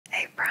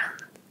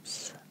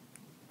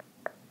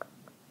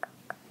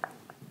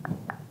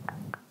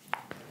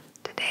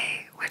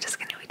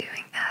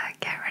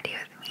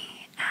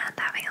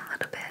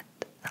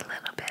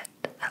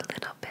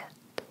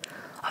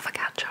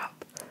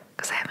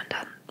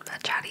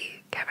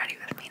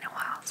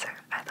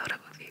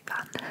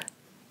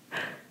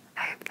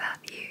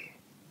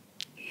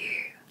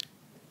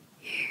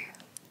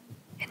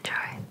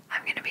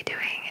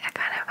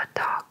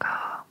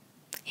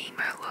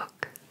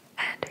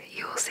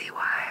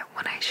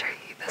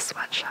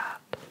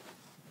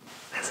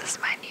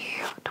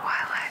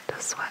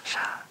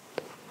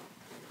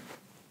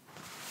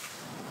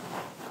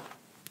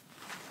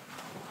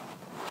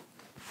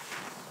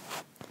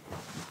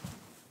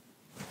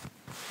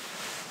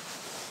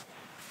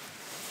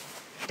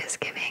is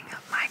giving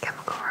My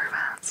Chemical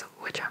Romance,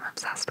 which I'm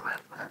obsessed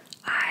with.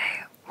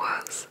 I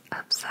was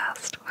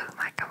obsessed with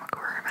My Chemical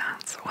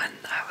Romance when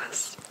I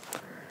was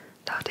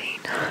 13.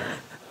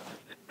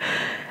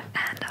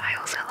 And I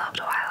also love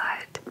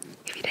Twilight.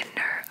 If you didn't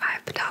know,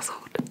 I've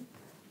bedazzled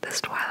this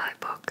Twilight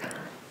book,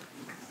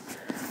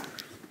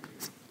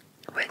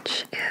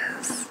 which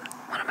is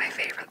one of my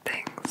favorite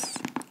things.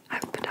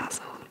 I've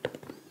bedazzled.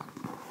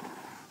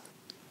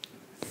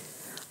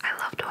 I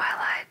love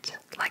Twilight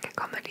like a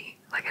comedy.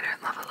 Like, I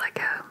don't love it like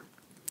a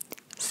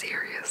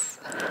serious,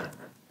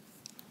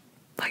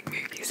 like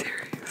movie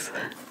series.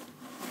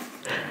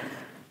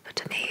 But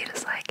to me, it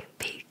is like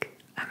peak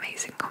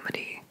amazing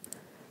comedy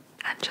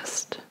and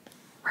just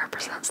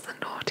represents the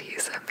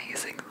noughties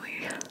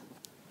amazingly.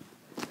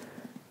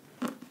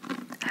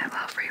 I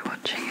love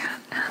rewatching it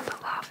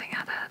and laughing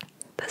at it.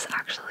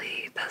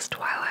 There's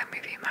Twilight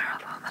movie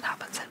marathon that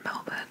happens in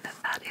Melbourne, and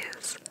that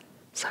is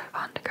so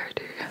fun to go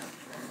to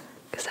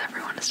because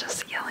everyone is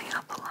just yelling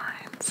out the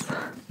lines.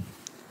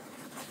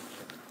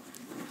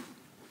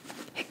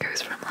 It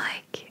goes from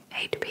like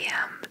 8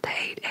 PM to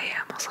 8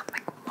 AM or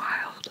something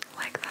wild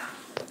like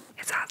that.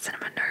 It's at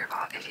Cinema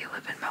Nova if you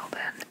live in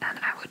Melbourne, and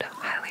I would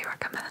highly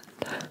recommend.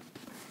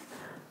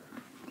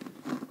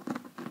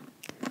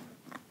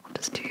 We'll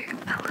just do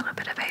a little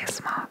bit of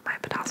ASMR by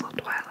Bedazzled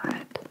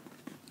Twilight.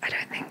 I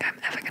don't think I'm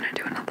ever going to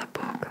do another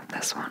book.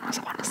 This one was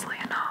honestly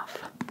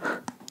enough.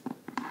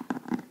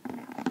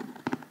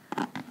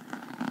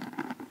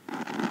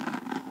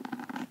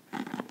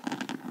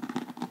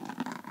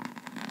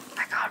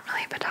 I can't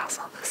really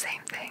bedazzle the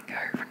same thing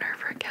over and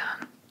over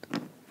again.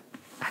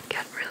 I'd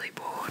get really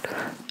bored.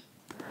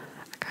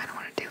 I kind of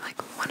want to do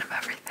like one of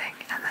everything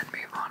and then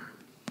move on.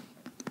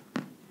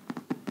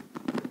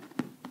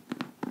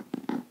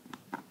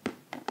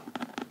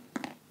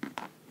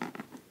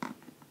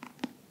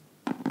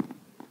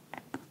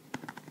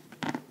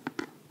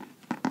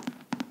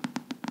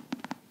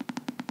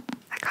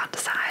 I can't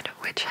decide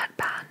which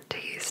headband to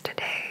use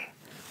today.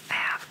 I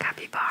have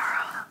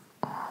capybara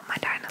or my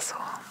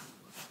dinosaur.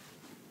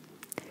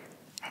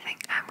 I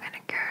think I'm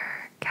gonna go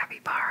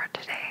capybara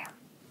today.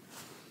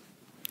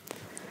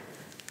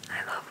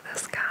 I love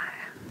this guy.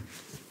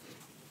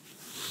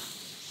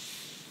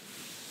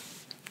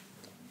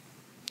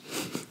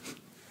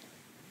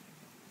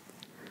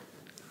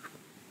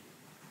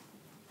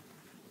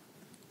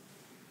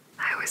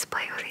 I always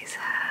play with his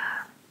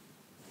hair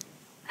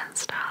and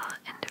style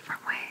it in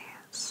different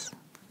ways.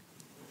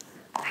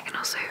 I can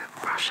also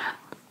brush it.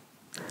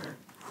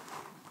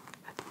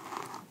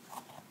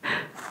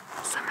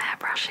 Some hair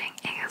brushing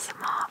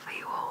ASMR for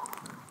you all.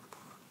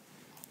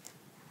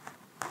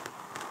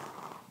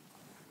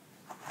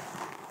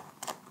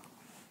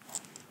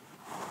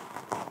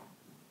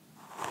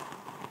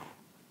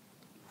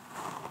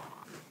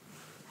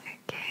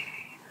 Okay,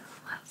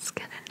 let's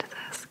get into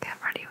this. Get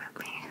ready with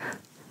me.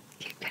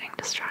 Keep getting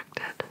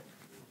distracted.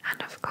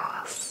 And of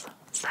course,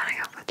 starting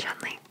off with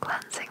gently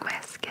cleansing my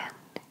skin.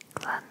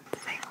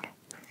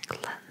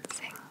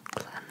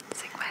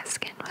 Cleansing my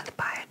skin with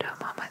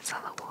Bioderma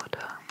micellar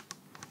water.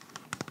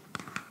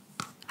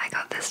 I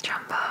got this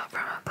jumper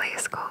from a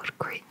place called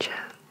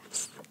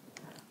Kreeturez.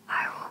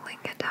 I will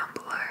link it down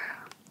below.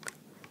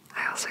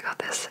 I also got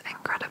this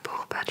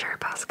incredible Pedro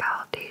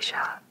Pascal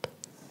t-shirt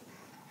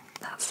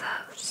that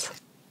says,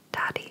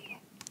 "Daddy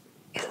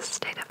is a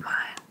state of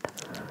mind."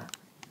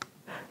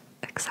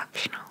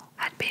 Exceptional.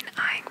 I'd been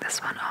eyeing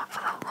this one up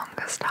for the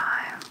longest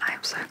time.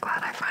 I'm so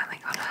glad I finally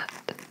got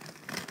it.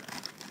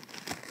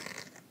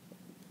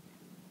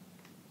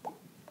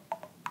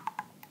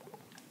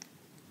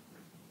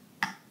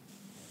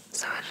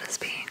 So it has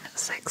been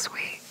 6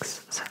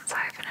 weeks since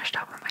I finished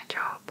up with my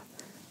job,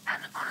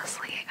 and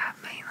honestly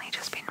I've mainly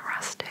just been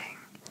resting.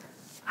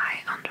 I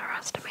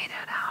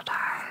underestimated how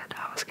tired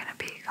I was going to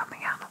be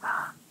coming out of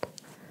that,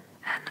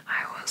 and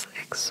I was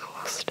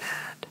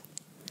exhausted.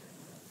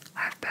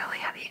 I've barely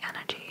had the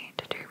energy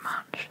to do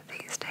much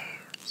these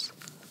days.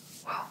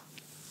 Well,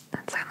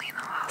 it's only in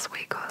the last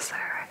week or so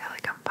I feel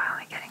like I'm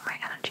finally getting my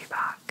energy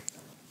back.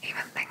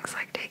 Even things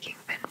like taking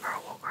Finn for a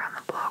walk around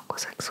the block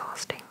was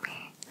exhausting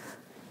me.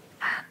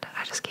 And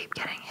I just keep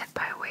getting hit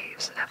by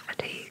waves of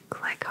fatigue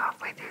like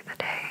halfway through the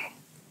day.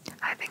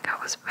 I think I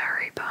was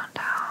very burnt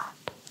out.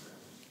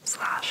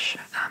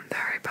 / I'm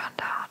very burnt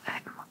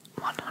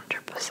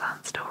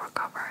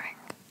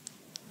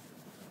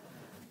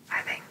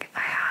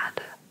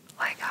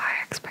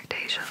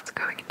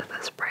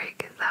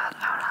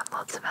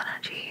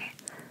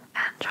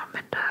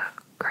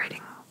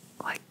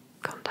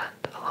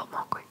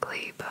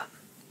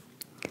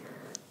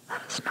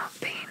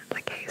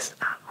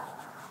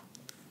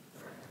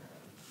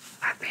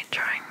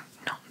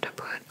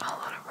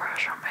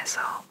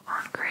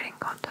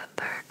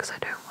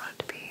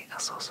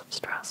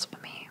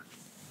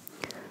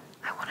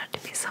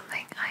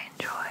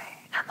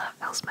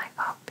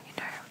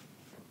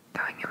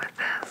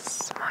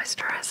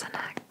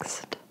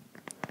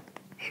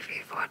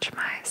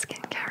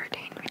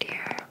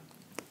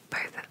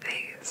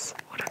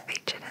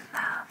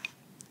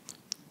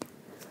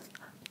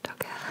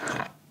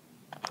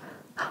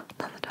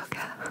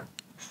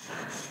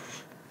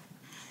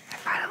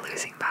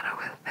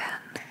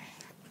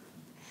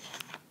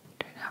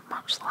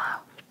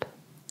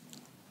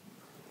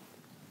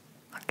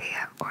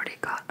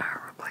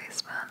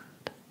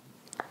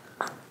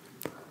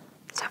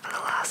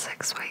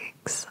 6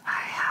 weeks,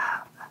 I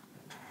have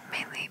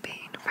mainly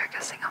been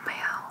focusing on my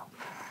health.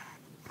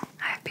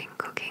 I've been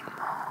cooking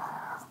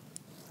more,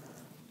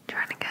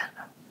 trying to get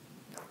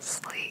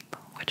sleep,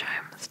 which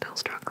I'm still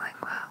struggling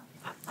with.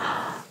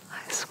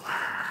 I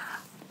swear,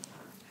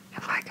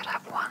 if I could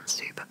have one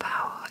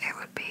superpower, it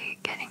would be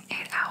getting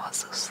 8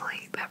 hours of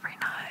sleep every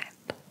night.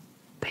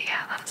 But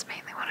yeah, that is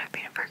mainly what I've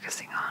been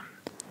focusing on.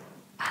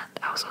 And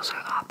I was also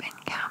up in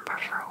Canberra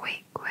for a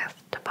week with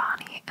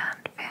Tabani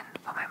and Finn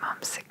for my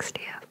mum's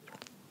 60th.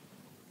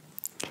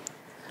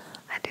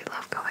 I do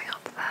love going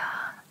up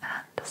there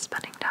and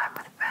spending time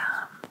with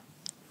them.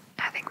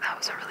 I think that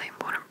was a really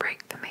important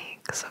break for me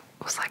because it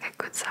was like a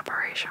good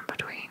separation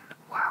between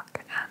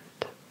work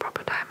and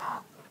proper time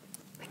off.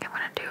 I think I'm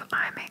going to do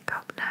eye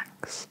makeup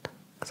next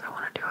because I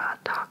want to do a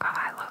darker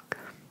eye look.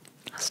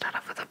 I'll start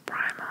off with a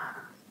primer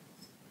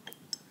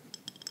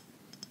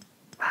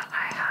that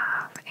I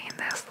have in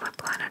this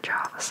lip liner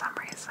jar for some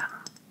reason.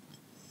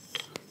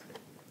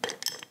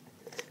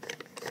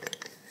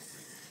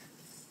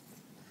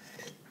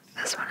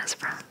 This one is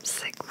from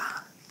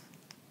Sigma.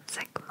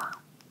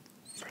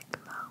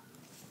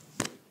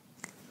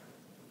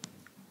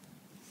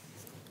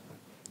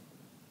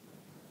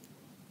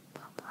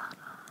 Pop that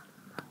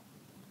on.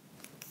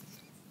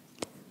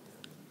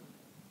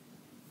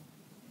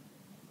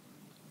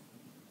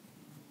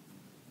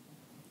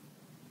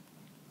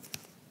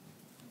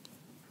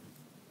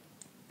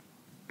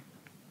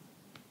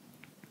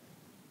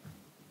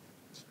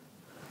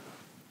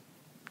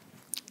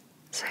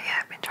 So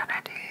yeah, I've been trying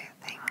to do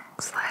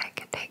things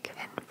like take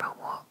Finn for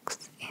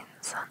walks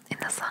in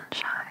the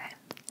sunshine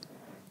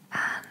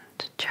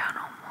and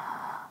journal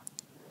more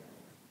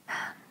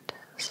and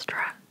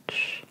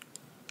stretch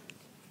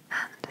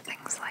and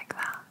things like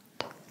that.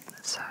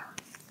 So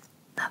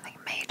nothing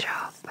major,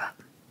 but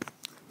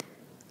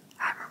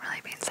I haven't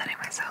really been setting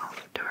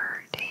myself to a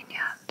routine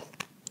yet.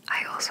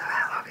 I also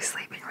have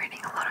obviously been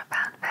reading a lot of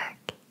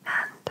fanfic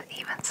and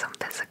even some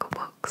physical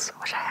books,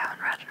 which I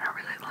haven't read in a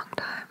really long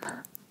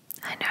time.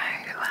 I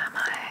know, who am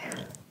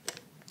I?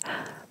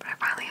 But I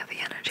finally have the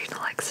energy to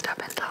like step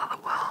into other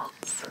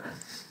worlds.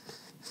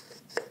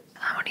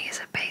 I want to use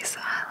a base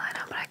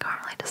eyeliner, but I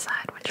can't really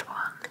decide which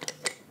one.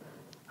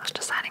 I was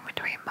deciding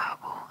between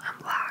purple and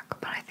black,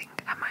 but I think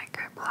I might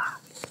go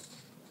black.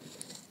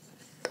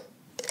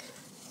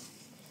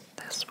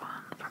 This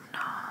one from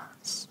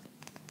NARS.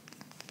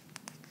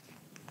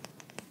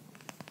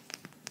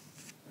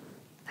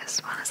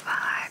 This one is the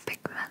High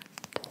Pigment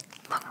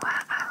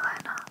Longwear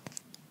Eyeliner.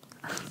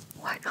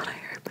 Why can't I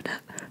open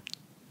it?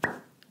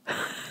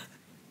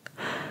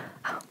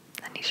 Oh,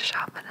 I need to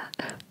sharpen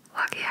it.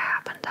 Lucky I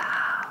happen to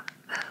have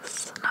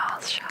this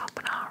NARS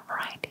sharpener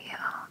right here.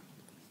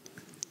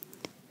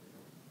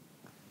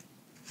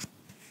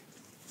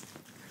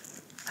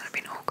 That would have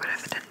been awkward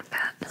if it didn't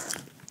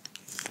fit.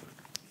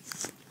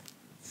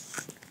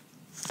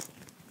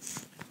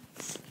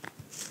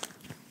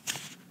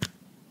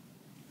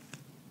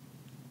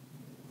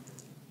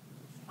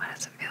 Why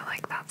does it feel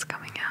like that's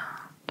coming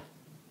out?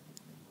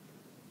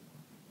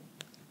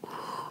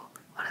 Ooh,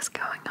 what is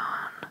going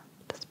on?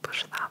 Just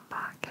push that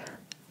back.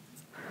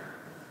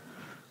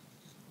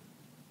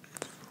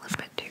 It's a little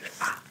bit too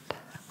fat.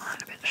 I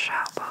want it a bit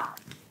sharper.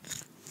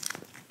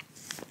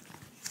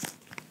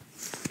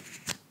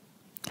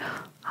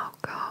 Oh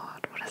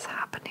god, what is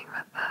happening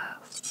with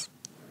this?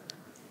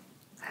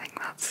 I think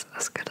that's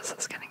as good as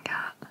it's gonna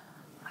get.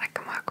 I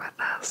can work with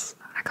this.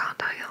 I can't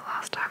tell you the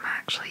last time I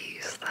actually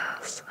used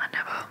this. I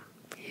never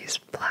use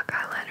black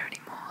eyeliner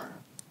anymore.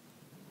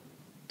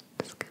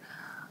 Just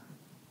gonna...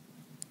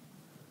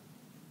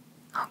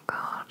 Oh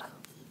god.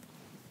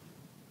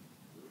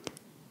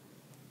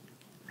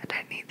 I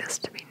don't need this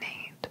to be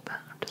neat, but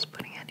I'm just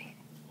putting it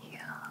here.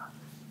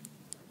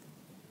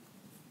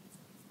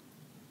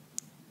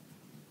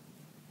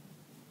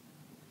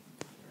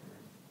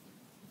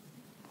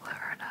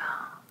 Blur it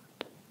out.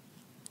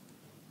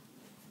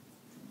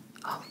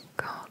 Oh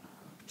god.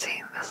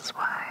 See, this is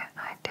why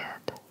I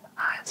did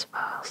eyes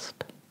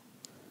first.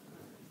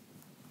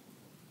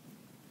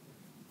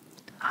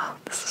 Oh,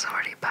 this is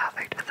already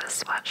perfect with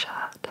this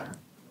sweatshirt.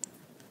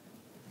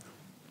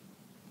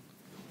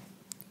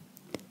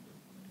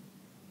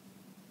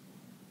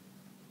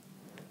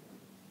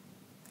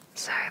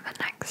 So the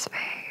next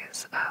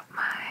phase of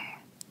my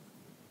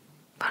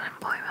fun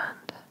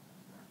employment,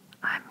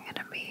 I'm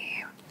gonna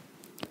be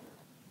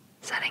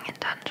setting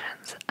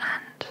intentions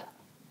and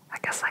I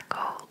guess like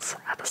goals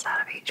at the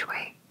start of each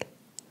week.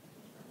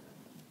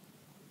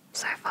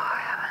 So far I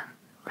haven't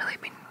really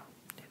been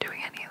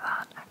doing any of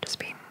that. I've just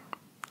been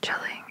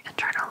chilling and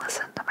trying to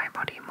listen to my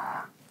body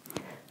more.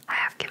 I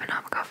have given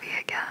up coffee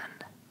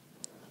again.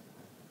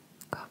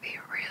 Coffee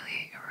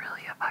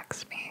really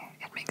affects me.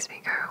 It makes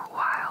me go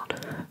wild.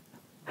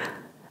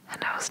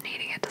 And I was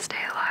needing it to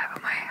stay alive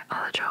at my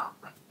other job.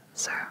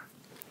 So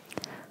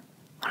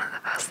one of the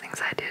first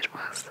things I did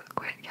was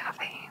quit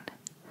caffeine.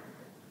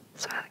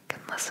 So I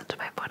can listen to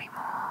my body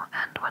more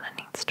and when it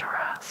needs to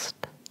rest.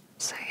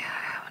 So yeah,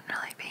 I haven't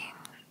really been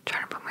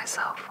trying to put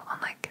myself on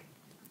like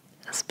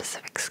a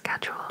specific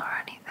schedule or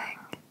anything,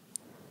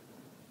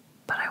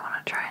 but I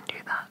want to try and do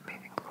that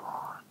moving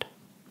forward,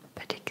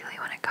 particularly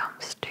when it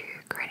comes to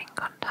creating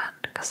content,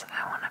 because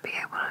I want to be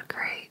able to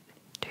create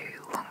 2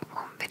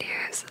 long-form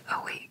videos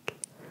a week,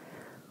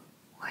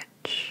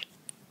 which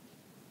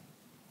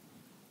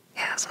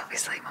is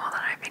obviously more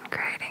than I've been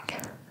creating.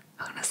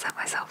 I want to set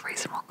myself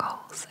reasonable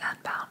goals and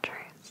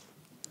boundaries,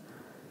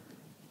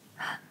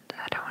 and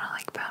I don't want to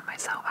like burn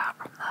myself out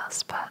from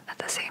this, but at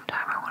the same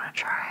time I want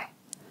to try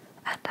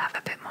and have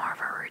a bit more of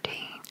a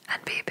routine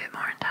and be a bit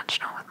more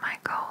intentional with my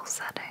goal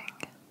setting.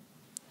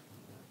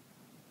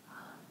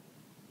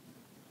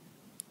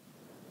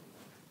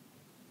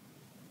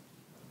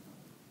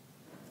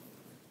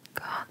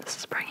 God, this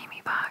is bringing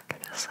me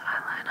back, this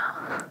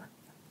eyeliner,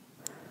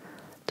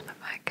 to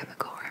my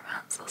chemical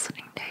romance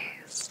listening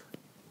days.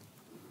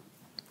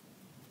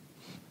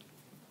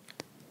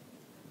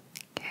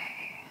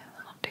 Okay,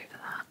 I'll do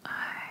that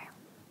eye.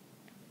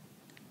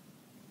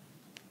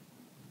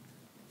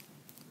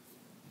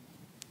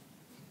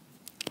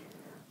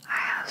 I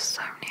have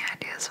so many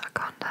ideas for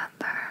content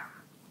though.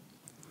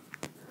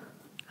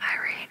 I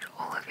read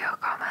all of your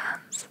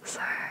comments,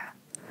 so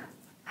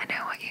I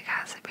know what you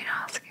guys have been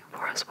asking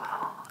for as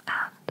well,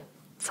 and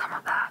some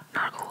of that,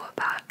 not all of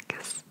that,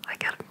 because I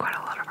get quite a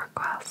lot of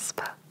requests,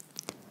 but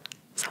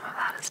some of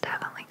that is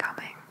definitely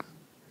coming.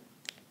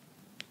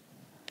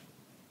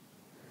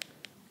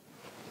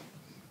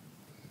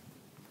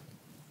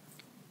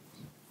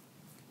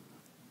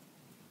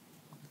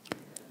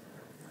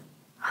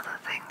 Other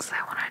things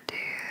I want to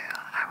do,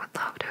 I would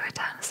love to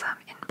attend some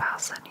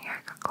in-person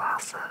yoga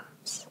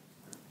classes,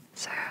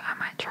 so I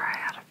might try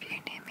out a few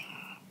near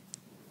me,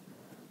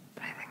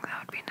 but I think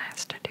that would be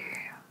nice to do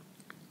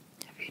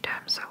a few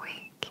times a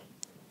week.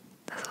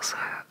 There's also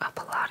a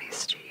Pilates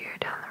studio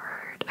down the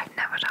road. I've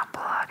never done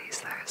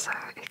Pilates though, so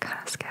it kind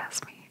of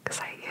scares me because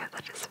I hear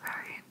that it's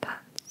very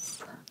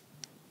intense.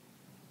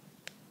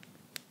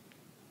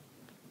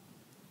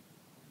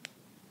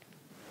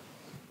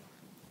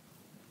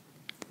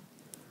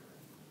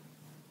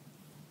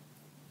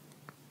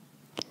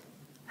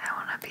 I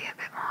want to be a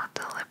bit more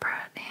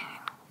deliberate in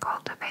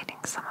cultivating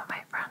some of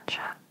my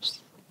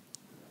friendships.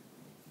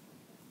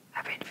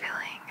 I've been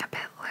feeling a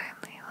bit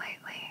lonely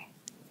lately.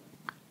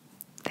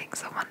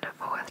 Things are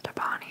wonderful with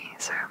Tabani,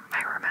 so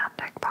my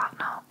romantic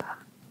partner, but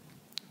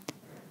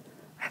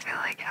I feel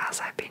like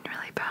as I've been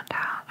really burnt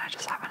out, I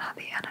just haven't had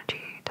the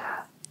energy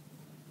to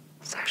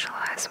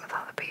socialize with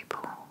other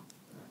people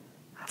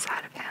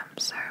outside of him,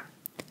 so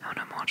I want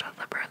to more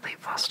deliberately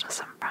foster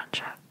some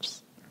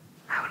friendships.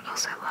 I would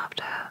also love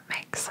to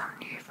make some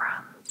new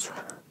friends.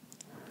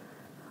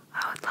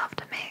 I would love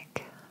to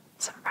make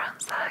some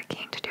friends that are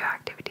keen to do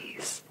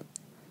activities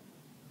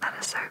that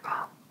are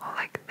sober, or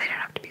like, they don't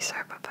have to be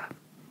sober, but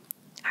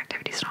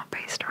activities not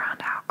based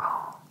around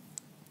alcohol.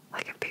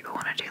 Like if people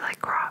want to do like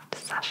craft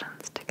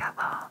sessions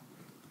together,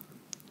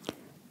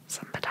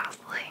 some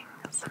bedazzling,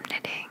 some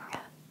knitting,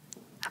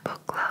 a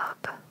book club,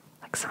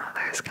 like some of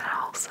those kind of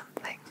wholesome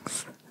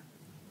things.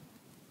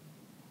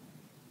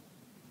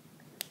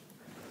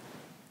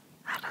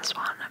 How does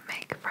one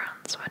make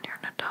friends when you're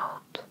an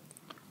adult?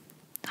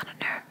 I don't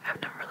know,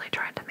 I've never really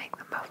tried to make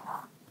them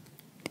before.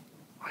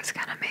 Always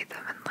kind of made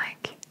them in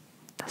like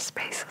the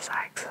spaces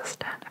I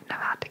exist in. I've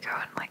never had to go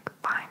and like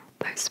find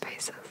those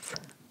spaces.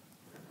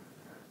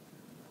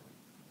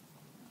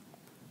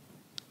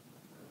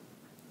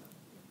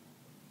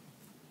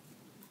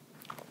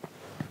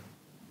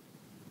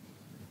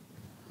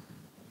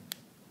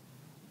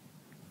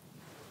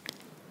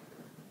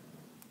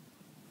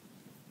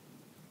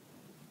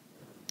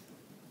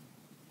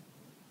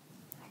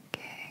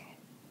 Okay,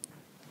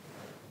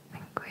 I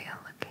think we are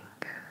looking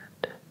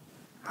good.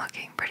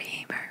 Looking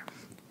pretty emo.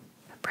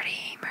 Pretty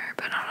emo,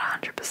 but not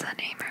 100%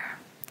 emo.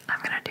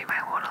 I'm gonna do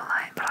my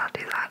waterline, but I'll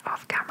do that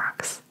off camera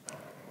because it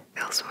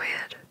feels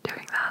weird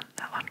doing that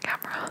on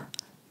camera.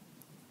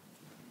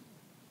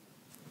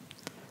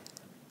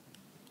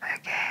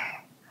 Okay,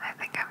 I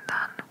think I'm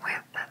done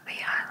with the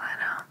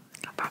eyeliner.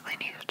 I'll probably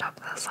need to top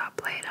this up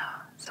later,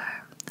 so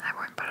I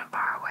won't put it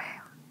far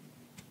away.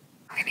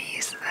 I'm gonna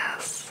use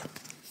this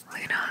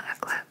Eternal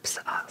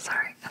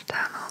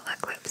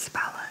Eclipse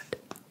palette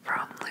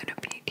from Luna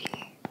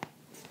Beauty.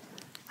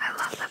 I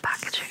love the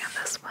packaging of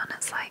this one,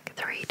 it's like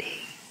 3D.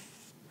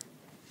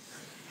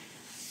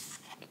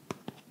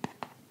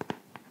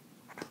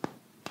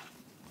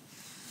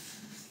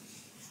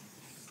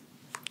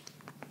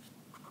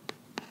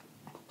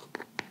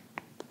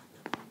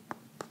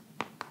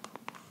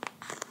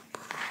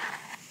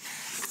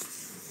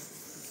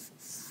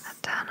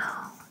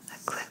 Eternal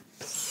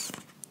Eclipse,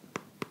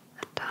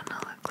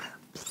 Eternal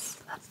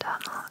Eclipse,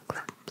 Eternal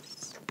Eclipse.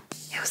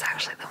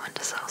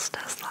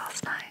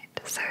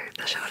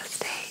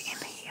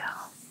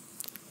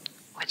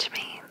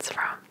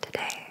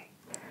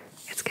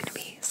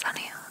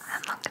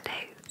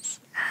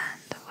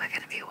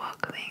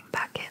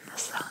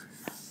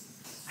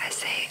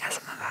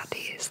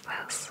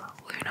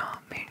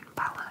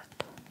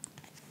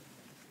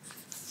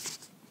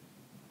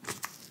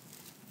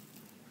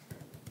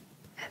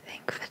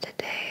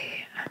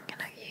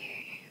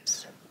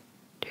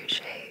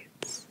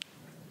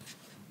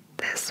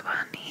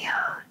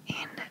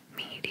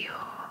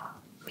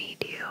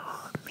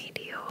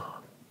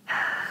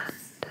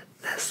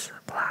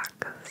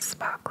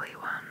 sparkly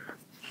one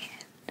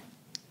in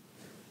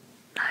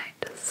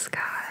Night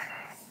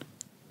Sky.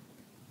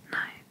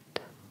 Night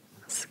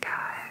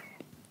Sky.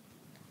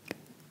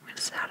 I'm going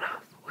to start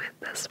off with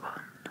this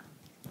one.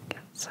 Get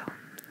some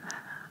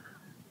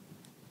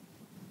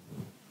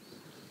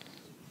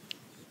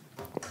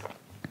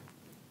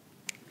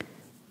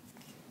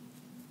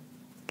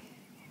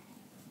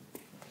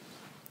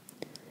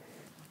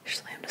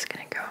Usually I'm just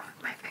gonna go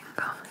with my finger.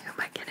 Who am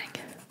I kidding?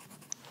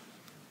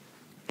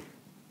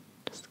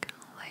 Just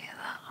gonna lay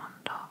that on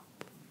top.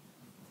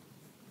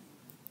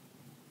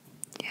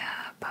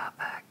 Yeah,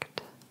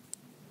 perfect.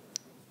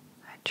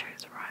 I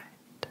chose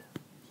right.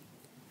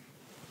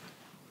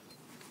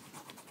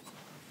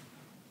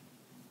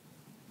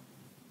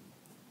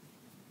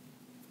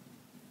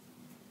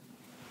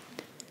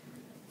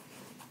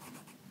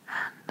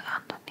 And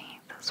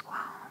underneath as well.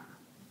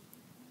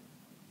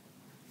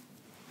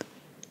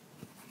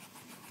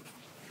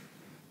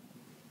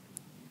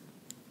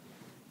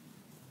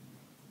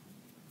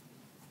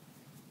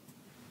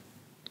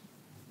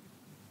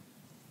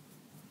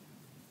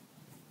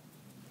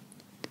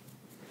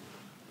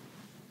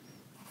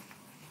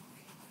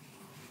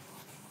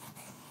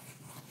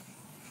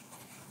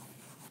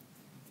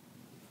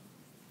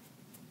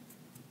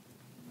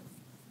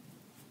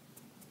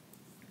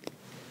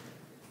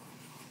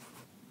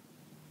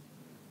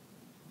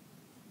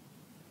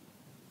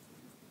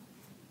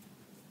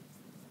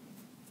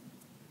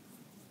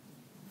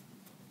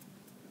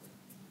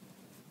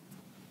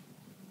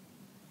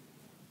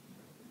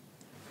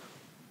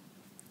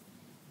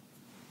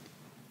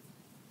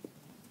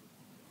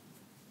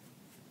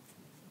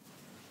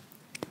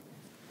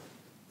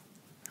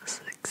 This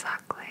is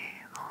exactly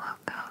the look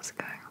I was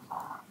going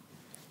for.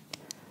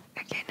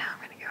 Okay, now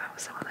I'm going to go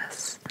with some of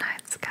this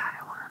Night Sky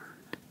one.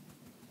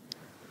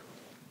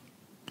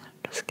 I'm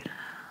just going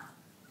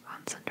to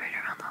concentrate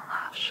around the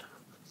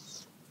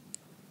lashes.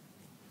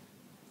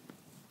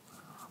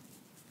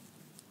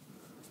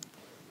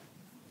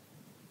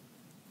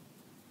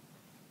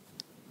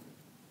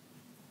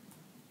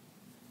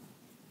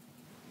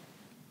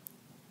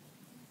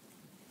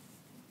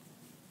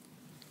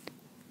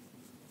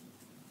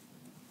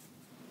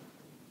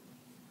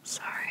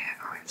 Sorry,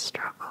 I always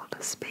struggle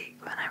to speak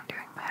when I'm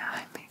doing my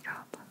eye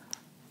makeup.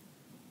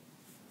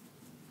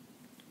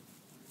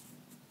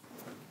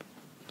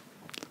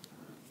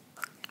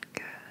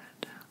 Good.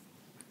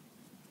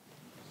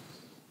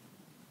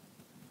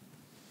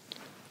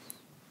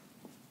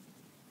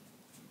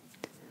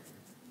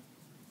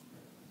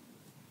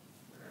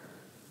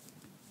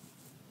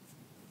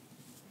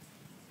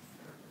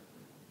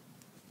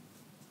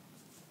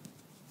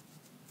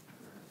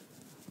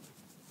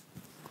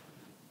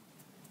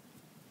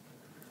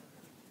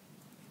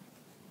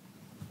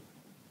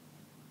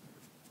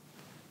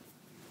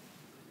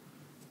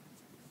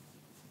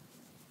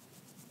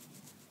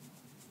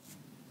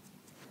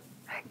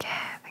 Okay,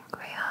 I think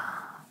we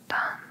are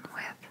done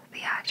with the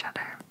eyeshadow.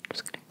 I'm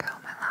just going to curl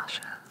my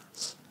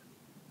lashes.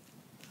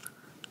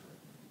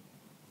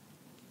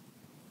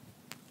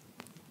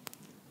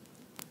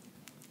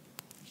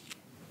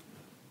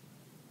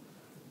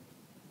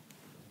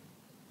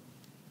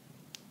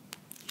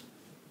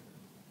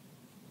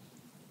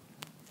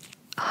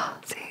 Oh,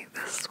 see,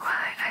 this is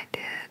why I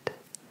did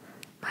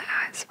my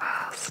eyes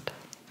first.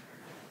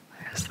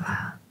 Where's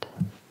that?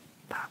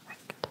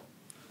 Perfect.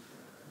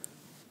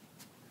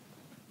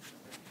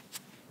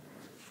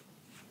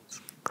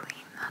 Let's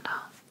clean that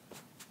up.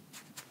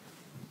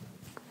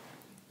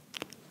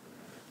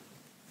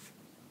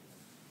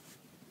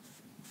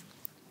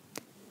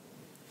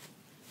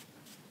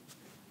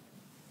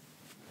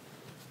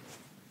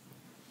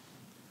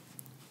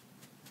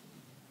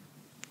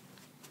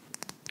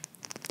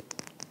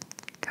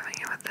 Going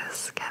in with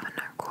this Kevin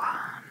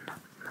Aucoin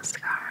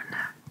mascara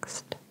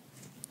next.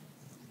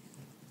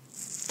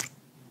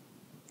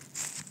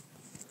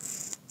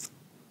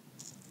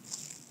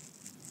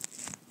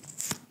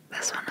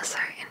 This one is so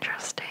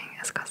interesting.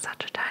 It's got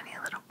such a tiny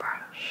little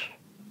brush.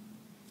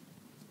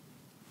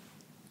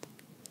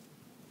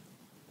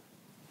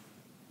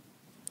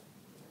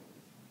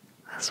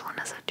 This one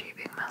is a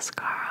tubing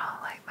mascara,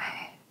 like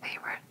my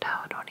favorite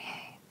Tower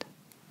 28.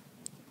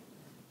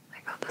 I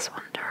got this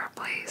one to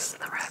replace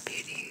the Rare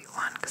Beauty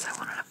one because I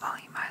wanted a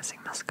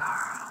volumizing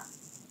mascara.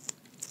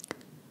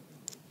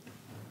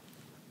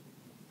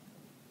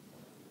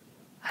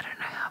 I don't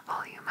know how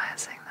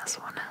volumizing this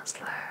one is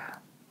though.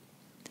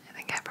 I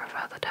think I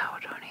prefer the Tower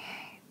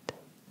 28.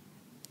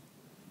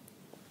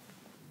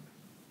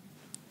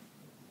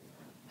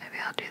 Maybe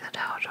I'll do the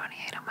Tower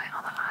 28 on my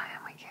other eye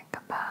and we can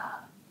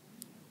compare.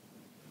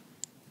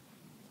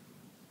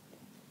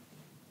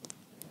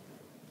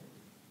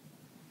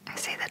 I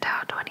see the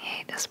Tower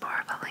 28 is more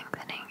of a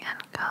lengthening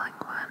and curling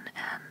one,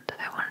 and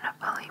I wanted a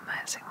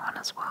volumizing one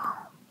as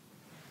well.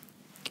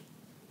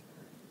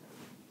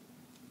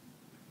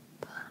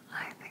 But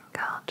I think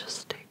I'll just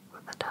stick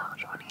with the Tower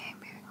 28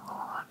 moving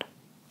forward.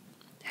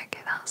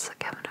 Okay, that's the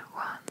Kevin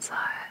Aucoin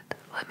side.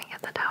 Let me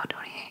get the Tower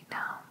 28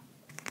 now.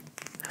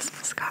 This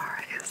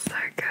mascara is so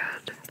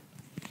good.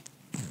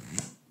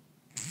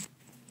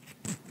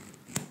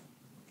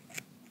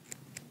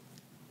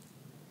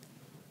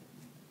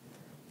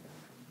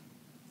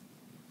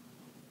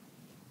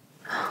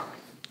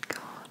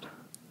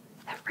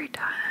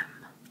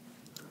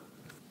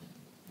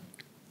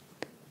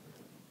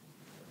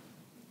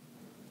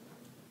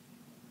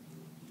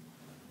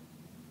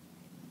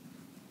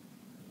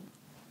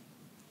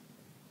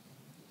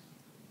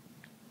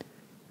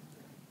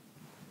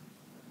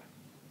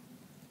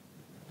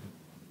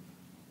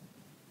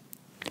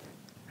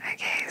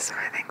 so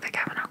I think the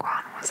Kevin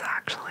Aquan was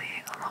actually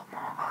a lot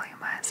more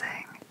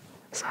volumizing.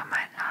 So I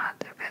might add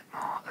a bit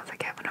more of the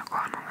Kevin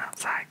Aquan on that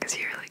side because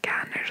you really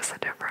can notice a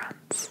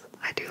difference.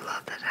 I do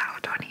love the Tower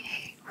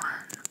 28 one,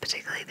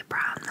 particularly the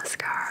brown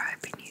mascara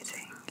I've been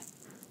using.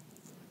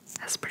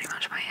 That's pretty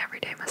much my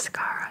everyday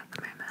mascara at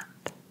the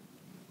moment.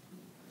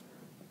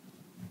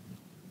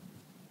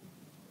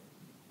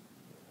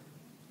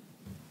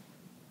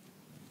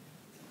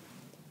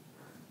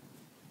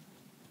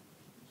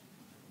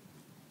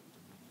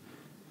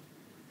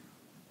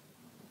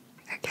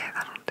 Okay,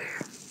 that'll do.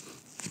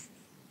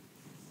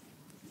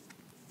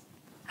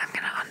 I'm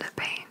gonna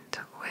underpaint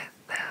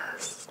with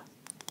this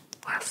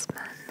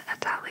Westman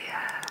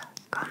Italia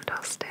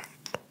contour stick.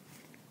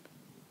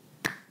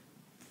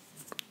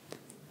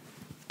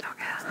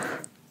 Okay.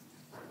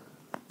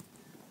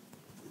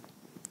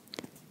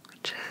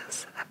 Which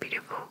is a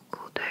beautiful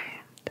cool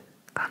toned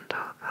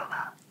contour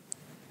color.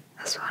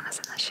 This one is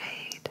in the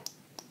shade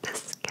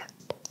Biscuit,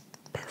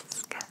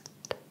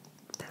 Biscuit,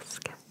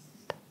 Biscuit.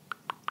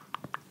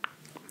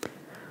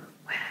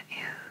 Where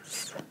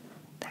is...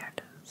 there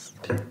it is.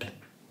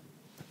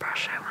 The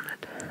brush I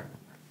wanted.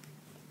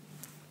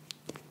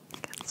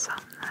 Get some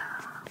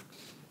now.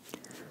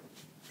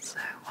 So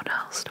what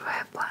else do I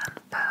have planned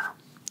for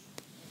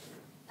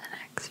the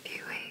next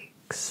few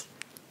weeks?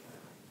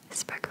 I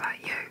spoke about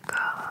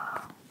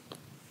yoga,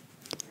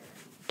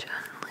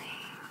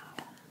 journaling.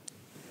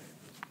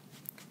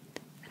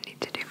 I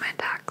need to do my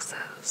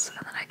taxes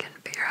and then I can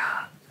figure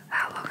out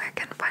how long I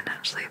can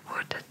financially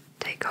afford to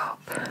take off.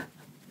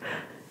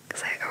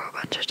 Because I owe a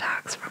bunch of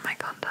tax from my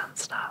content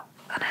stuff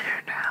and I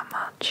don't know how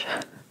much.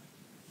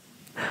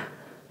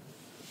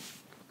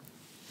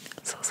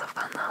 It's also a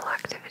fun little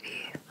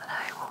activity that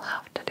I will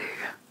have to do.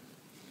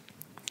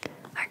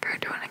 I go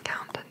to an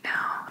accountant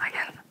now. I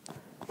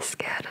get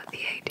scared of the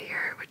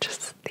ATO, which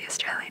is the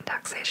Australian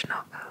Taxation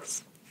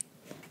Office,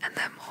 and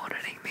them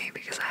auditing me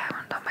because I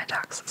haven't done my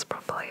taxes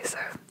properly, so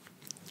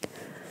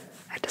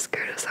I just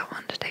go to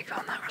someone to take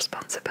on that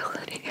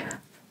responsibility.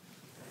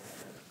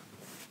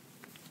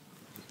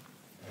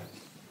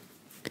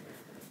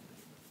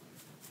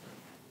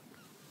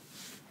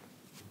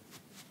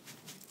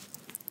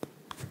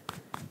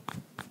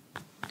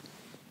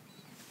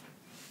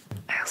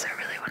 I also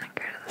really want to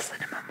go to the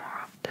cinema more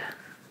often.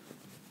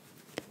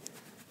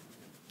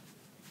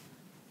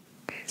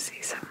 Go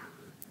see some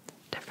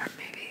different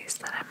movies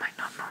that I might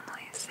not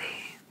normally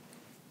see.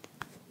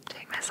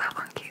 Take myself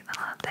on cute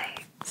little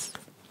dates.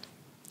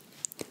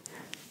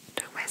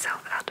 Took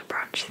myself out to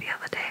brunch the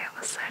other day, it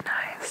was so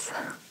nice.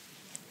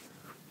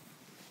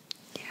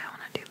 Yeah, I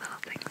want to do little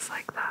things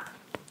like that.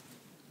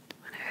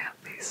 When I have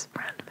these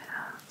random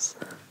hairs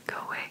go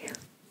away.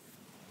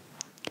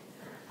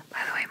 By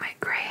the way, my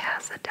grey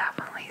hairs are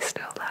definitely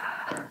still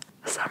there.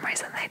 For some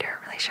reason they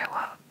don't really show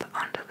up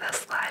onto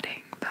this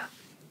lighting, but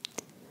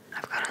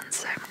I've gotten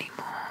so many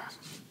more.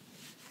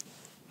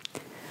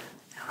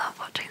 I love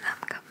watching them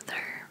come through.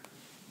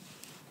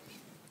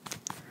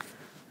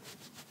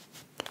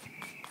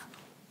 Okay.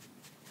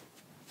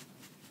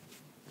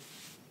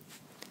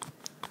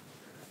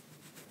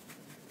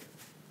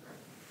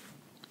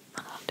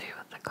 And I'll do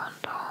with the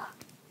contour.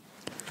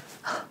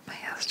 Oh, my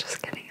hair's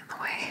just getting in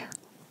the way.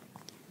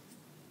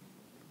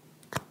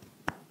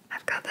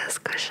 I've got this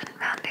cushion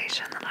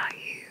foundation that I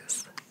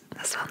use.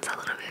 This one's a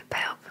little bit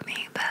pale for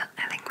me, but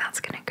I think that's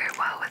gonna go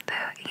well with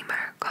the emo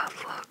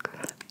goth look.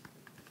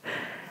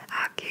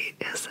 How cute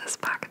is this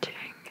packaging?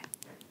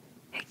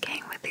 It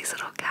came with these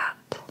little cat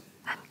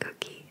and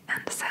cookie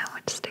and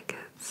sandwich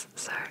stickers,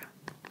 so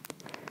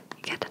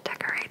you get to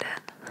decorate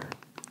it.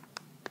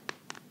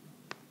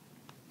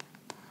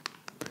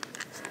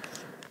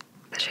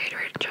 The shade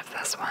range of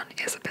this one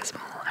is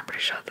abysmal. I'm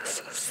pretty sure this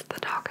is the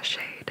darker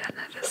shade and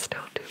it is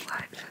still too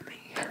light for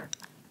me.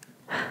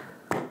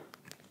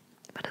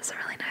 But it's a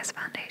really nice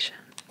foundation.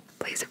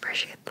 Please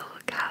appreciate the little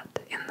cat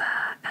in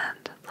there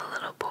and the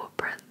little paw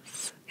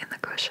prints in the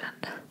cushion.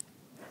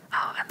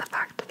 Oh, and the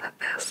fact that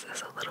this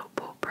is a little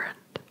paw print.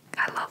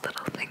 I love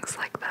little things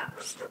like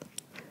this.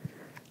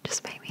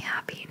 Just make me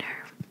happy, you know.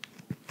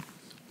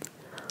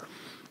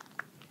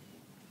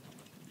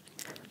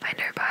 My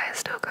no buy is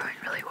still going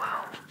really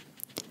well.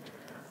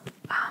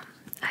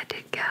 I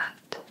did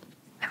get,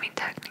 I mean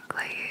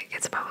technically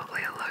it's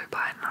probably a low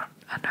buy, not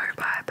a no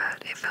buy,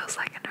 but it feels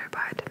like a no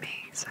buy to me,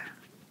 so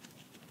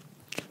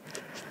I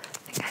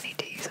think I need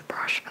to use a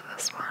brush for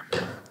this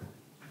one.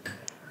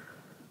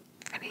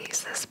 I'm gonna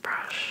use this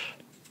brush.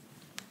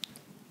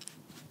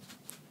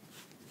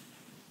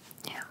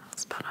 Yeah,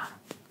 that's better.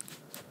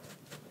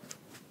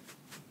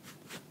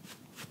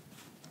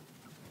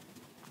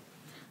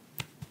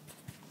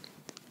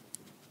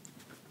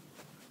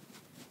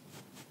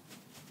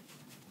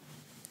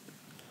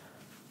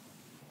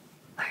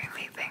 The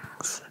only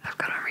things I've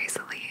got on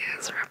recently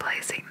is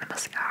replacing the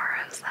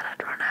mascaras that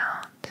had run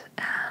out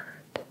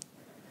and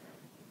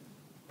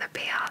the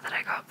PR that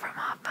I got from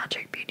Half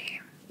Magic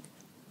Beauty,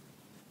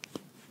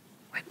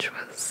 which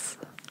was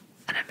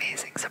an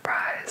amazing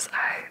surprise.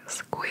 I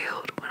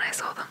squealed when I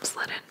saw them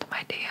slid into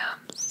my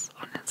DMs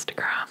on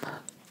Instagram.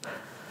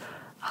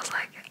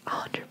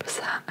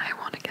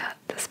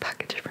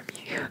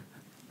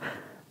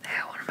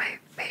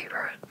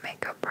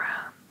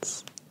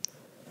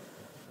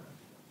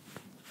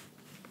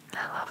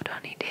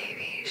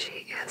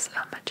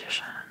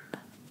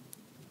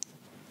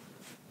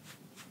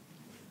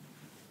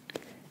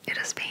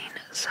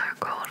 so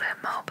cold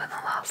in Melbourne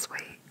the last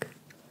week.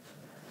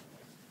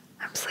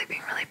 I'm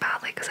sleeping really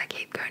badly because I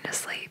keep going to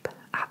sleep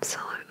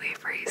absolutely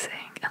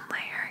freezing and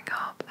layering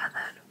up and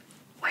then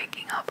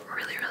waking up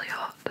really, really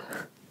hot.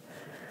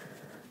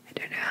 I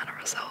don't know how to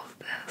resolve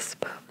this,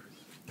 but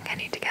I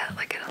need to get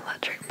like an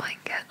electric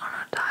blanket on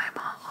a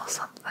timer or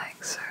something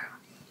so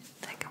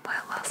I can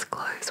wear less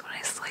clothes when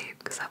I sleep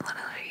because I'm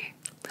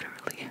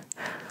literally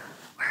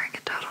wearing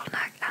a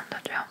turtleneck and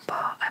a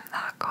jumper. I'm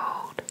that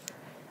cold.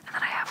 And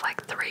then I have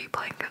like 3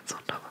 blankets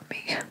on top of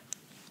me. I'm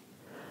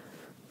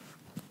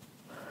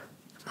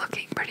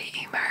looking pretty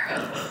emo.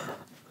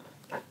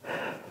 I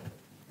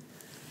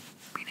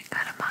mean, it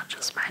kind of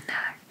matches my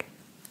neck.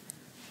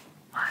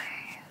 My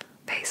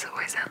face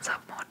always ends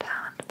up more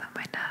tanned than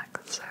my neck,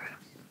 so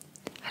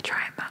I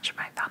try and match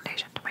my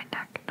foundation to my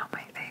neck, not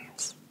my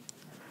face.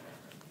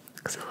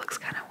 Because it looks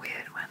kind of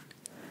weird when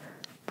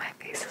my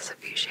face is a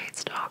few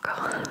shades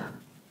darker.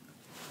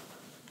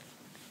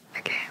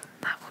 Okay,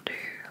 that will do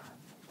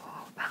for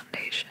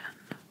foundation.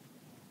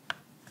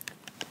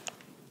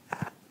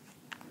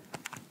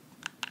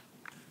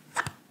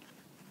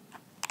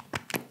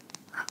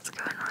 Let's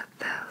go in with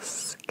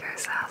this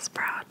Kreeturez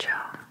brow gel.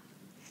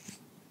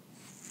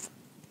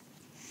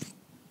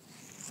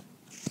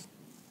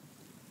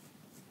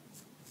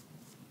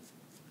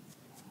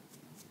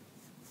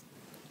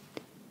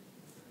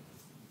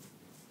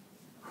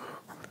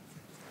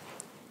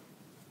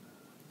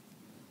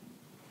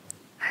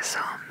 I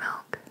saw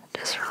Milk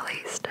just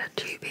released a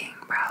tubing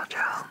brow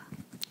gel,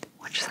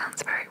 which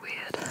sounds very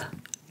weird,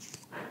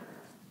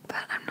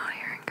 but I'm not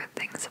hearing good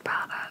things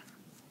about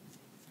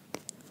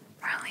it.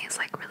 Apparently it's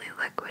like really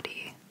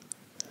liquidy,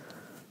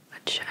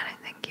 which I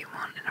don't think you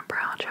want in a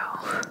brow gel.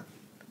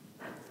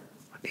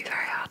 Would be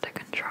very hard to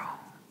control.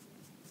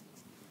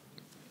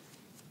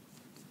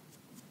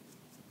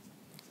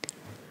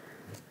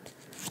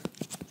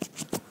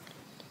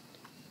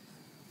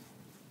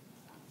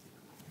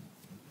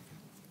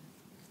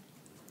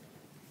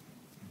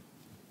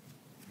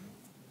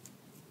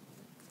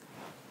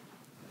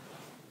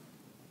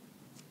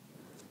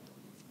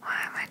 Why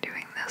am I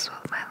doing this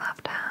with my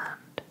left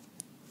hand?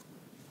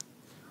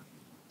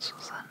 This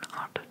was an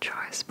odd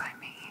choice by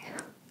me.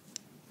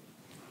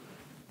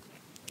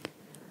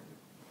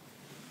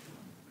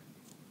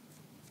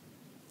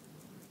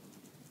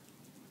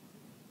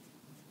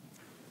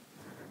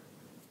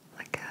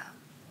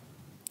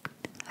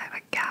 I have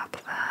a gap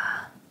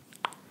there.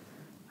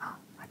 Oh,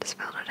 I just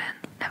filled it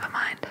in. Never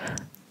mind.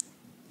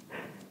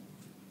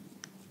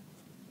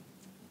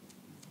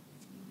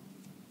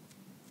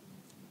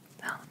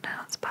 Oh,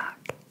 now it's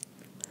back.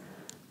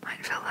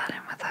 Might fill that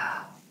in with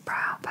a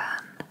brow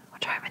pen,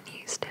 which I haven't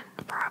used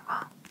in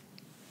forever.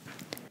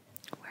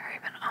 Where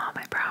even are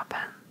my brow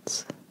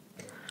pens?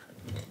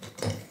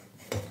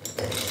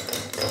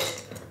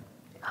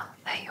 Oh,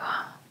 there you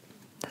are.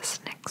 This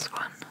next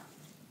one.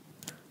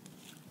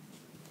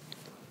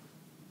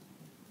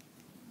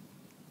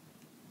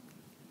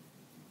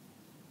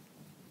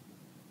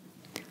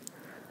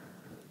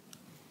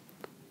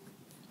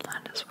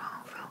 Might as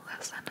well fill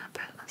this in a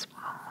bit as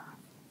well.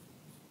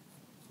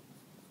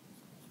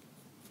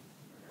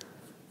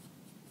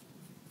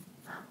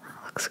 Oh,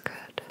 that looks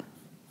good.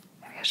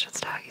 Maybe I should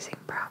start using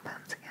brow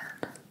pens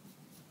again.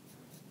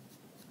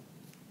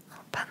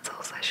 Or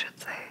pencils, I should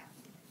say.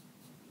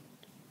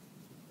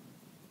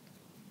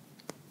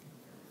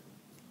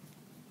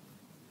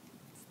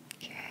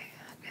 Okay,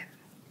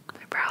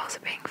 my brows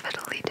are being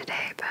fiddly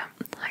today, but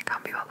I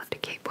can't be bothered to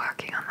keep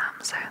working on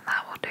them, so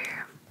that will do.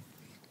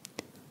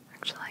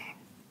 Actually,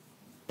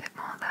 a bit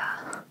more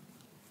there.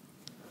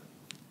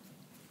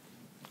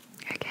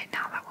 Okay,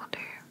 now that will do.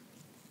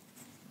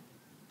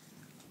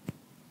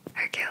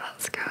 Okay,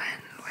 let's go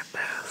in with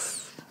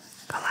this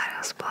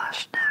Kaleidos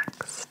blush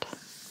next.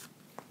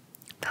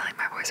 Feeling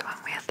my voice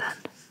went weird then.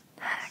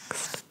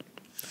 Next.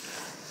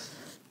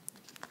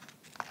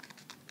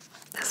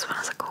 This one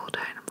is a cool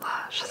tone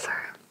blush, so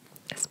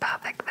it's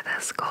perfect for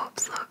this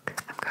corpse look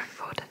I'm going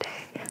for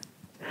today.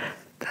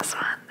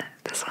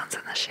 This one's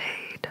in the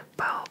shade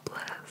Bell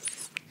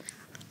Bliss.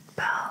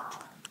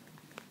 Bell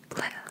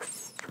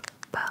Bliss.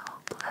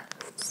 Bell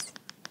Bliss.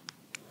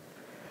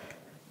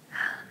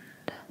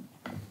 And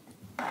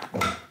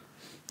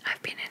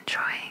I've been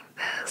enjoying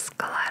this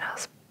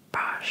Kaleidos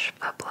brush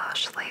for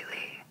blush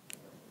lately.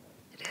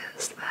 It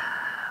is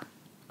the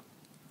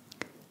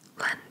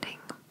blending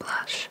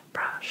blush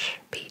brush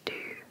B2.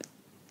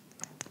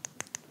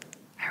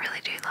 I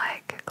really do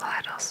like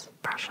Kaleidos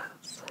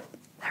brushes.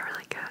 They're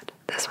really good.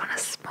 This one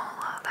is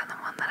smaller than the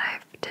one that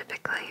I've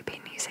typically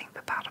been using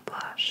for powder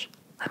blush.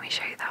 Let me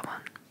show you that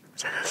one.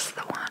 So this is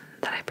the one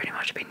that I've pretty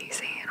much been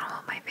using in all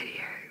of my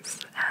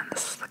videos, and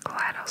this is the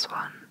Kaleidos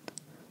one.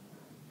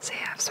 So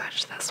yeah, I've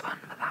switched this one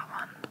for that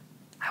one.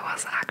 I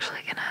was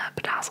actually gonna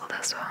bedazzle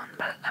this one,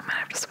 but I might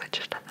have to switch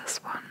it to this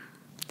one,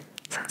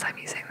 since I'm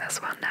using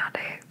this one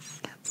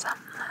nowadays. Get some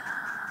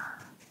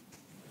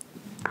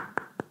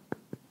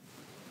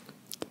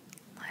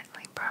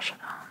lightly brush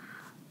it on.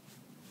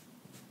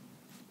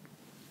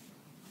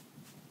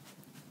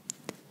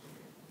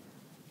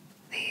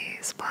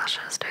 These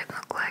blushes don't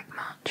look like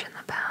much in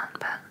the pan,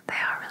 but they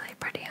are really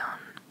pretty on.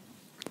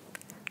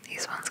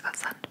 These ones got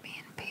sent to me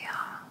in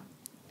PR.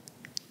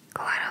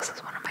 Kreeturez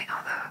is one of my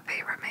other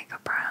favourite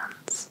makeup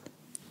brands.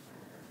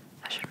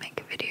 I should make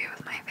a video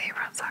with my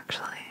favourites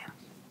actually.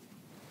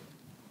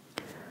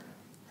 I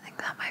think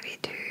that might be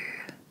too...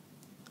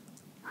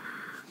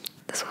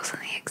 This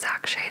wasn't the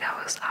exact shade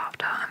I was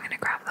after. I'm going to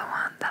grab the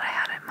one that I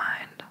had in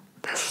mind.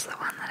 This is the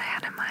one that I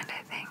had in mind,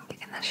 I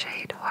think, in the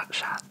shade Hot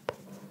Shot.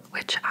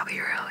 Which, I'll be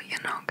real,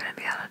 you're not going to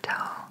be able to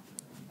tell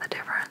the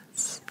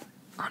difference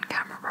on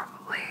camera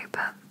probably,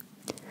 but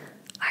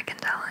I can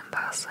tell in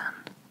person.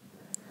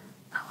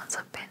 That one's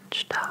a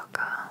pinch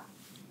darker.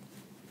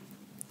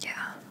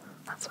 Yeah,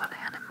 that's what I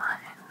had in mind.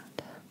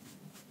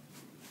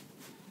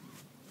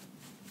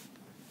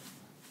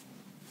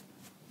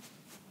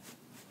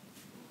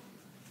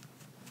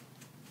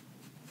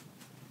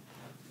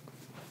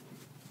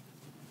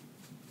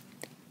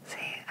 See,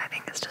 I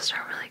think it's just a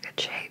really good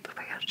shape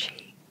for your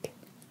cheek.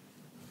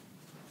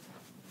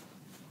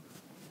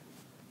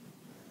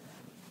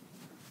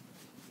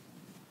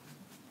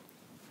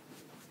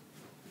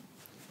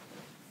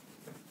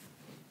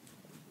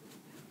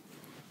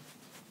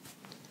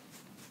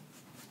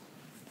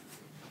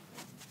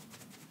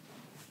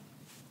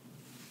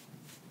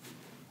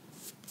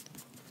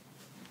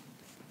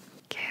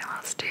 Okay,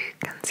 let's do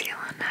concealer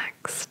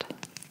next.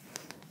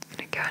 I'm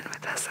going to go in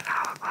with this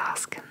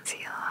Hourglass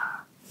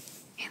concealer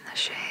in the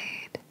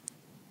shade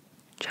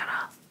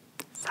Jenna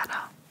Senna.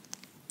 I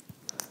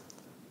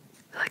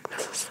feel like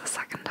this is the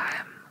second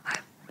time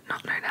I've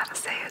not known how to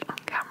say it on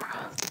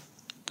camera.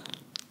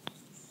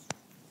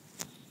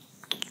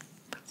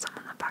 Put some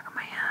on the back of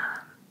my hand.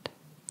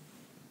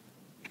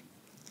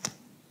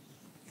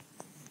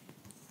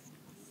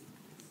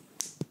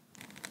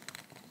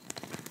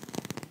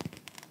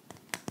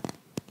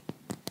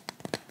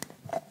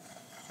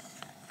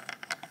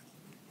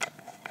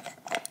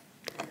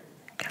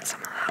 Get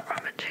some of that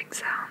rummaging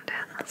sound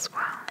in as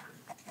well.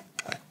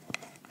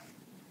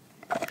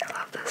 I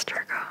love this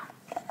trigger.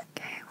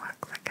 Okay,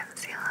 work the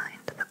concealer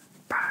into the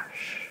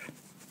brush.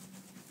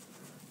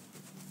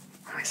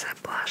 We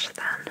said blush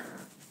then.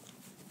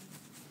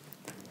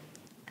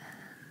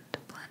 And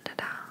blend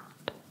it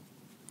out.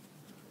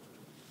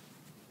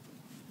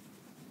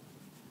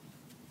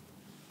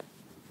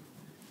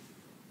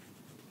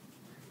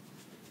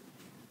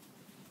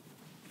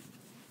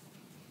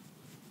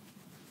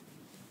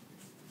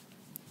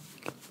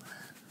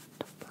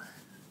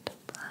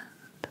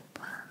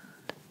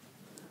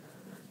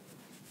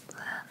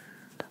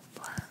 Blend,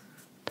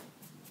 blend.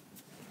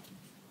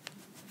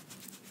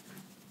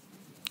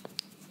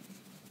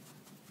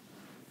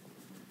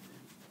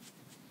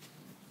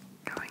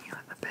 Going in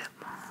with a bit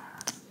more.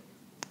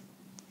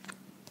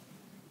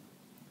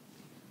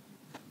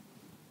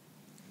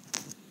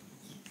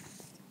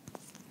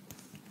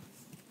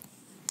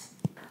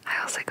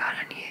 I also got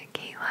a new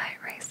key light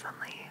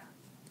recently.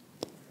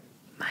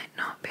 Might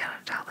not be able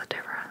to tell the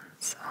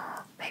difference,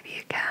 or maybe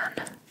you can.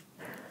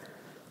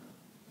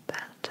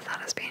 But that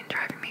has been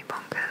driving me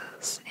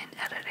bonkers in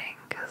editing,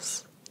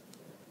 because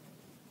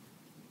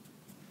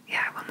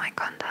yeah, I want my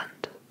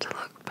content to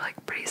look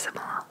like pretty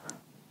similar.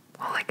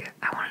 Or like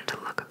I want it to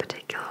look a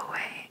particular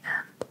way,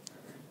 and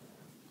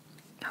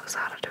it was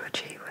harder to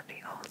achieve with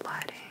the old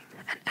lighting.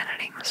 And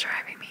editing was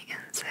driving me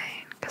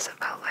insane, because it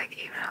felt like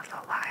even if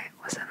the light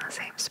was in the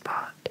same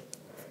spot,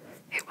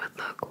 it would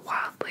look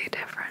wildly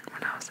different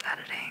when I was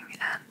editing,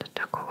 and it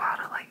took a while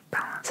to like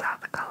balance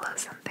out the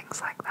colors and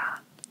things like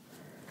that.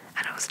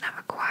 And it was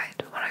never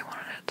quite what I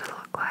wanted it to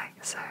look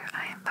like, so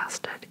I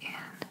invested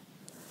in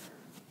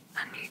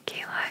a new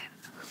key light.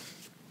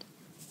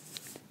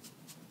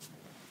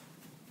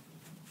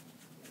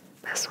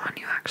 This one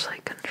you actually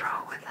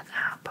control with an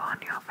app on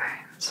your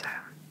phone, so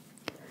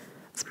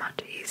it's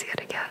much easier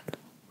to get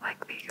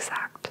like the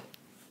exact,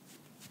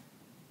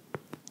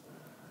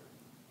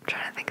 I'm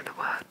trying to think of the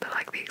word, but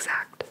like the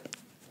exact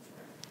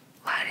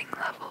lighting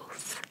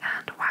levels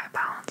and white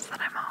balance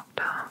that I'm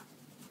after.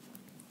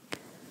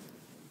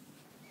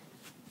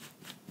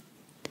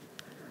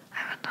 I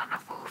haven't done a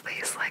full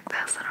face like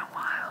this in a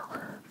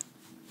while.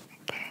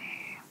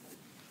 Okay,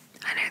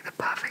 I know the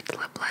perfect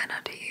lip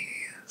liner to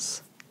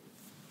use.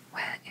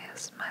 Where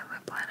is my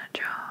lip liner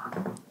jar?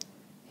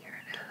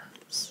 Here it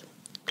is.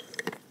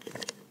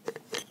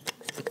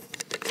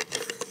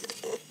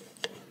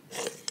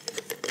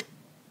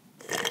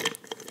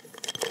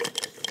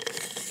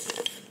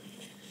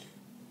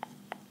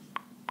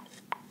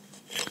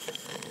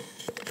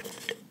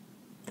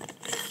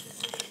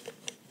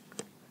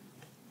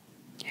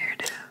 Here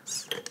it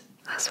is.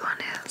 This one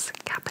is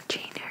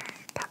cappuccino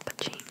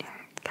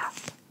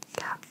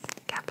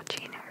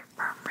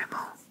from Rimmel.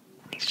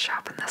 I need to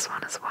sharpen this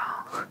one as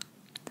well.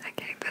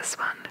 Okay, this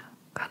one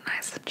got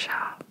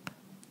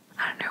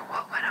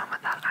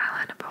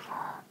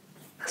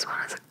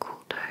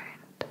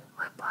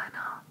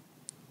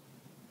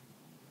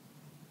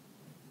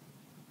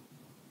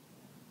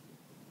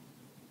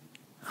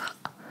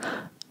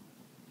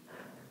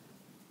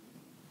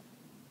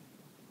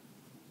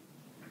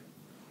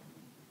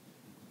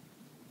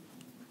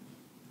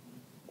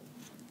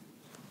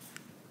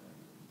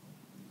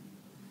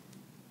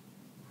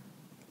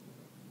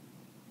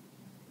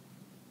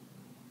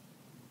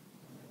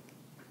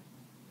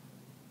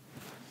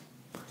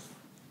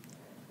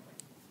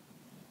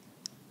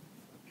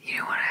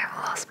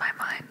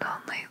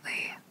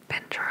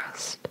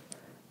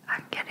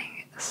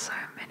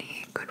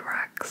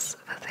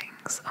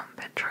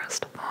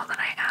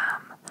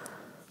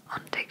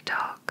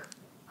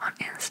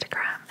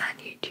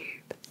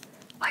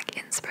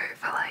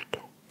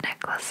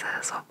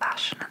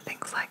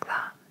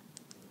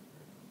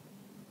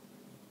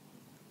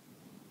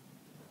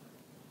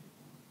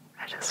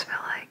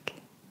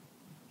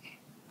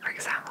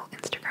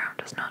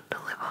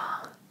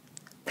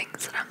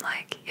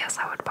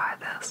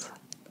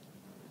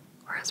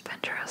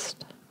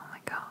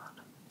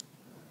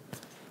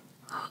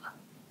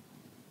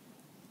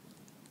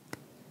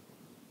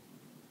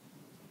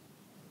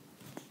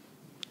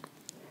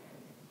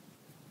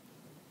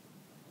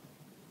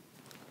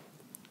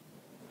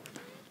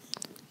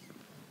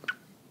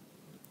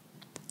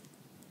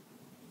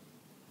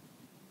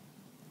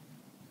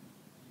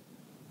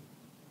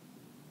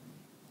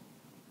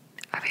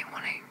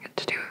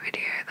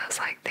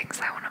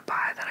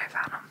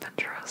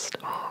Pinterest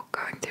or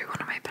going through one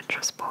of my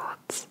Pinterest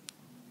boards.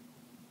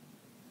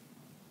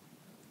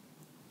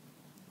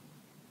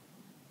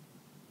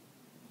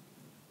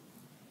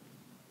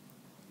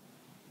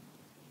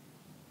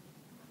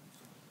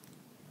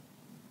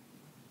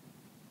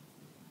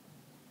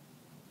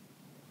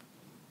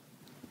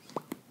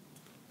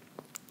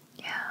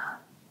 Yeah,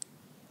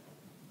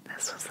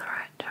 this was the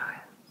right choice.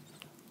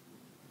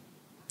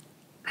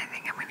 I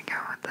think I'm gonna go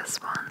with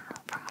this one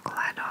from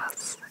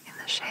Kreeturez in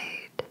the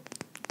shade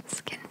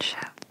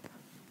Skinship.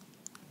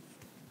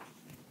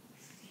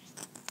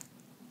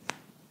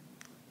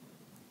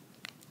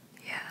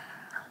 Yeah.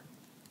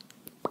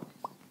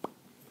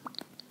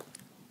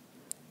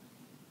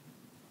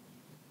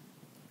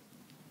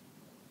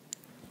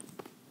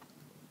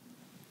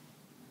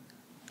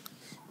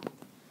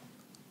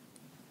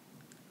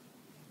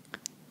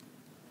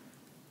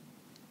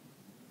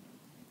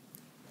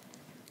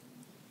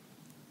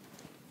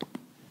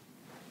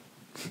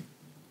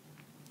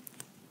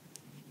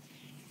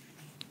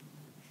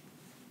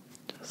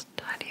 Just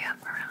tidy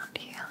up around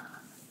here.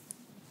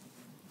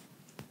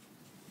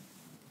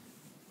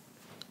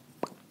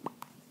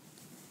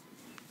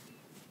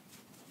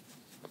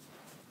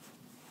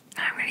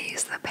 I'm going to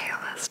use the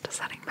palest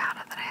setting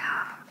powder that I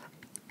have.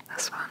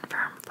 This one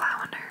from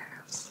Flower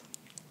Nose,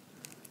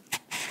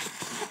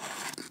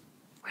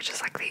 which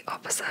is like the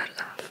opposite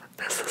of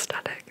this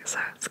aesthetic, so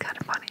it's kind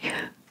of funny.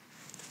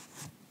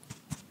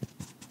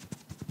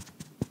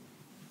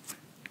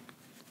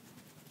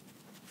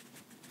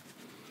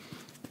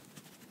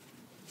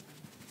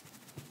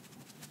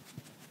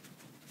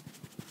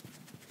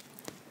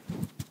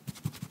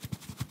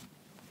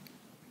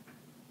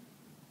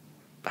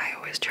 I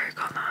always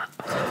joke on that.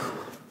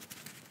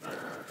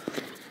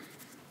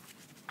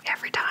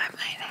 Every time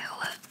I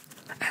inhale it,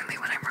 only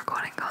when I'm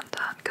recording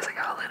content, because I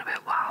go a little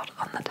bit wild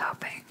on the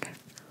tapping.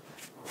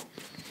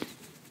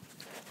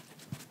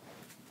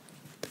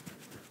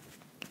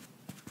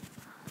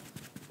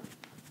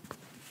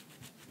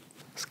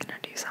 Just gonna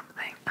do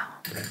something.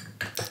 Oh.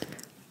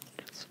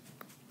 Just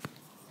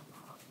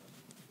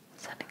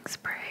setting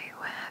spray.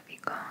 Where have you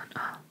gone?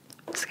 Oh,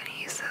 I'm just gonna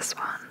use this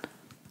one.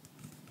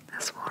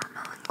 This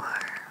watermelon glow.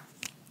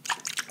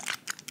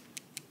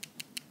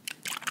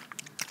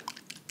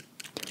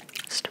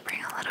 Just to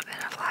bring a little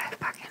bit of life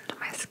back into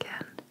my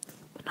skin,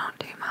 but not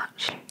too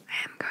much. I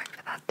am going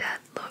for that dead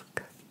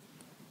look.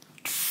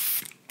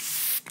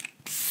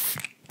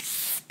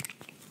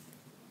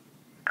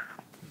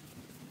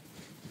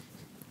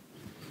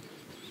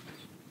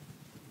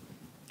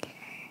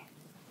 Okay.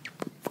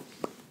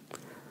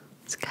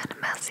 It's kind of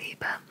messy,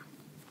 but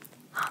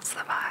that's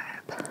the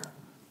vibe.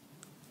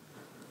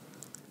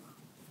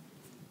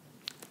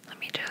 Let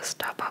me just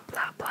top up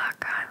that black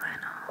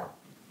eyeliner.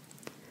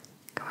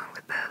 Going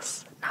with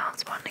this. Now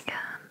it's one again.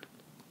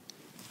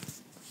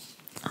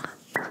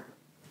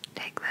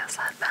 Take this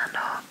headband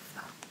off.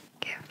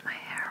 Give my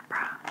hair a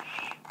brush.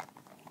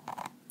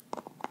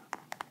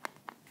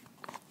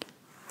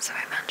 So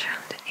I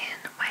mentioned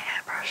in my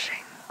hair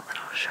brushing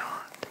little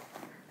short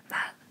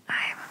that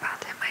I am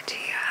about to hit my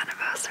 2-year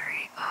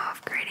anniversary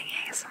of creating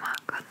ASMR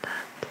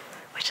content,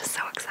 which is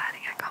so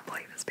exciting. I can't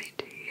believe it's been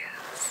 2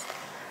 years.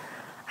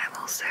 I'm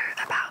also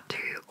about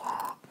to,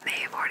 or may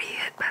have already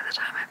hit by the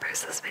time I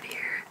post this video,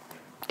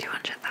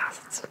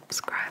 200,000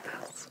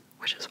 subscribers,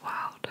 which is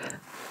wild.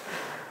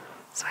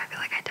 So I feel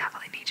like I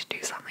definitely need to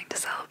do something to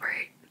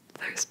celebrate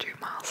those 2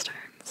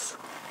 milestones.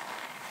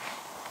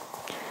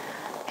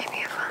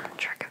 Maybe a fun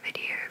trigger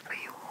video for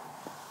you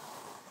all.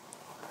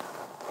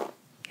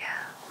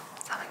 Yeah,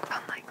 something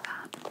fun like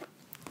that.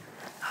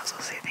 I was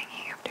also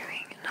thinking of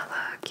doing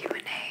another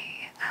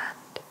Q&A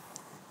and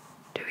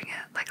doing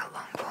it like a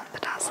long form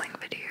bedazzling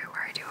video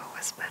where I do a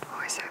whispered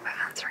voiceover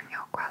answering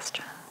your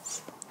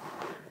questions.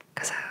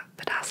 Because a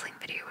bedazzling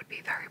video would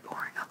be very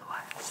boring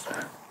otherwise.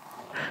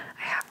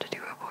 I have to do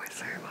a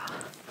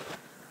voiceover.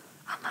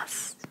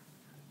 Unless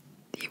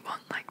you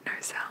want like no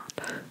sound.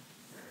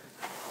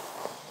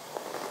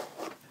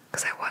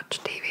 Because I watch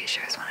TV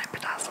shows when I'm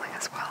bedazzling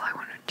as well. I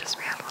wouldn't just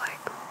be able to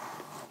like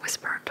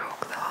whisper and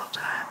talk the whole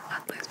time.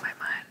 I'd lose my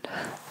mind.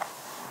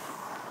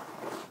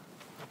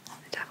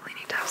 I definitely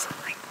need to have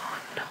something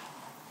on.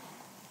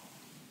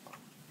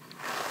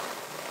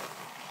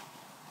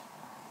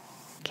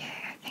 Okay,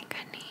 I think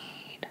I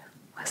need...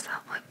 Where's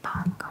that lip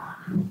balm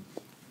gone?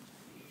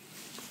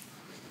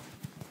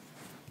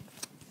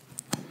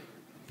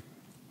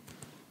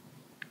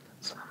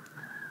 This one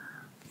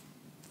there.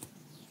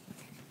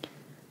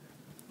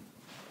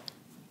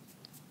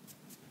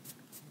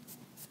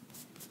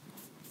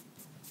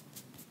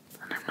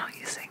 And I'm not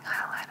using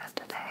highlighter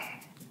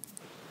today.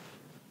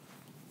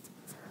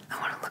 I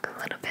want to look a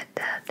little bit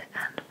dead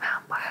and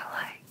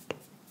vampire-like.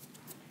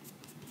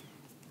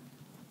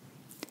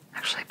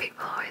 Actually,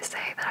 people always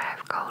say that I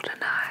have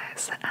golden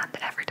eyes, and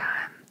every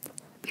time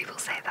people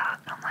say that,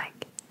 I'm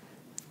like,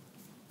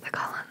 the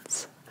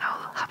Collins, I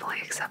will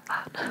happily accept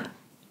that.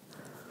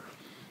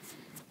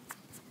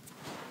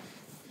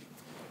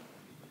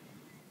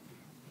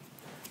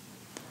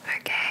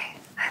 Okay,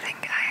 I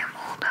think I am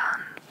all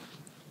done.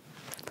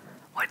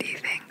 you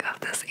think of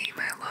this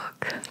emo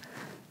look?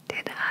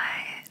 Did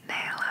I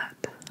nail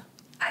it?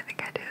 I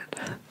think I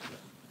did.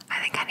 I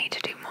think I need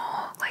to do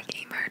more like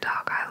emo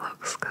dark eye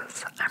looks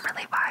because I'm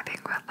really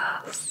vibing with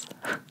this.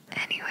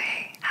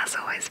 Anyway, as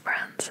always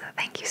friends,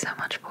 thank you so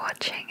much for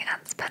watching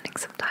and spending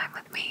some time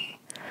with me.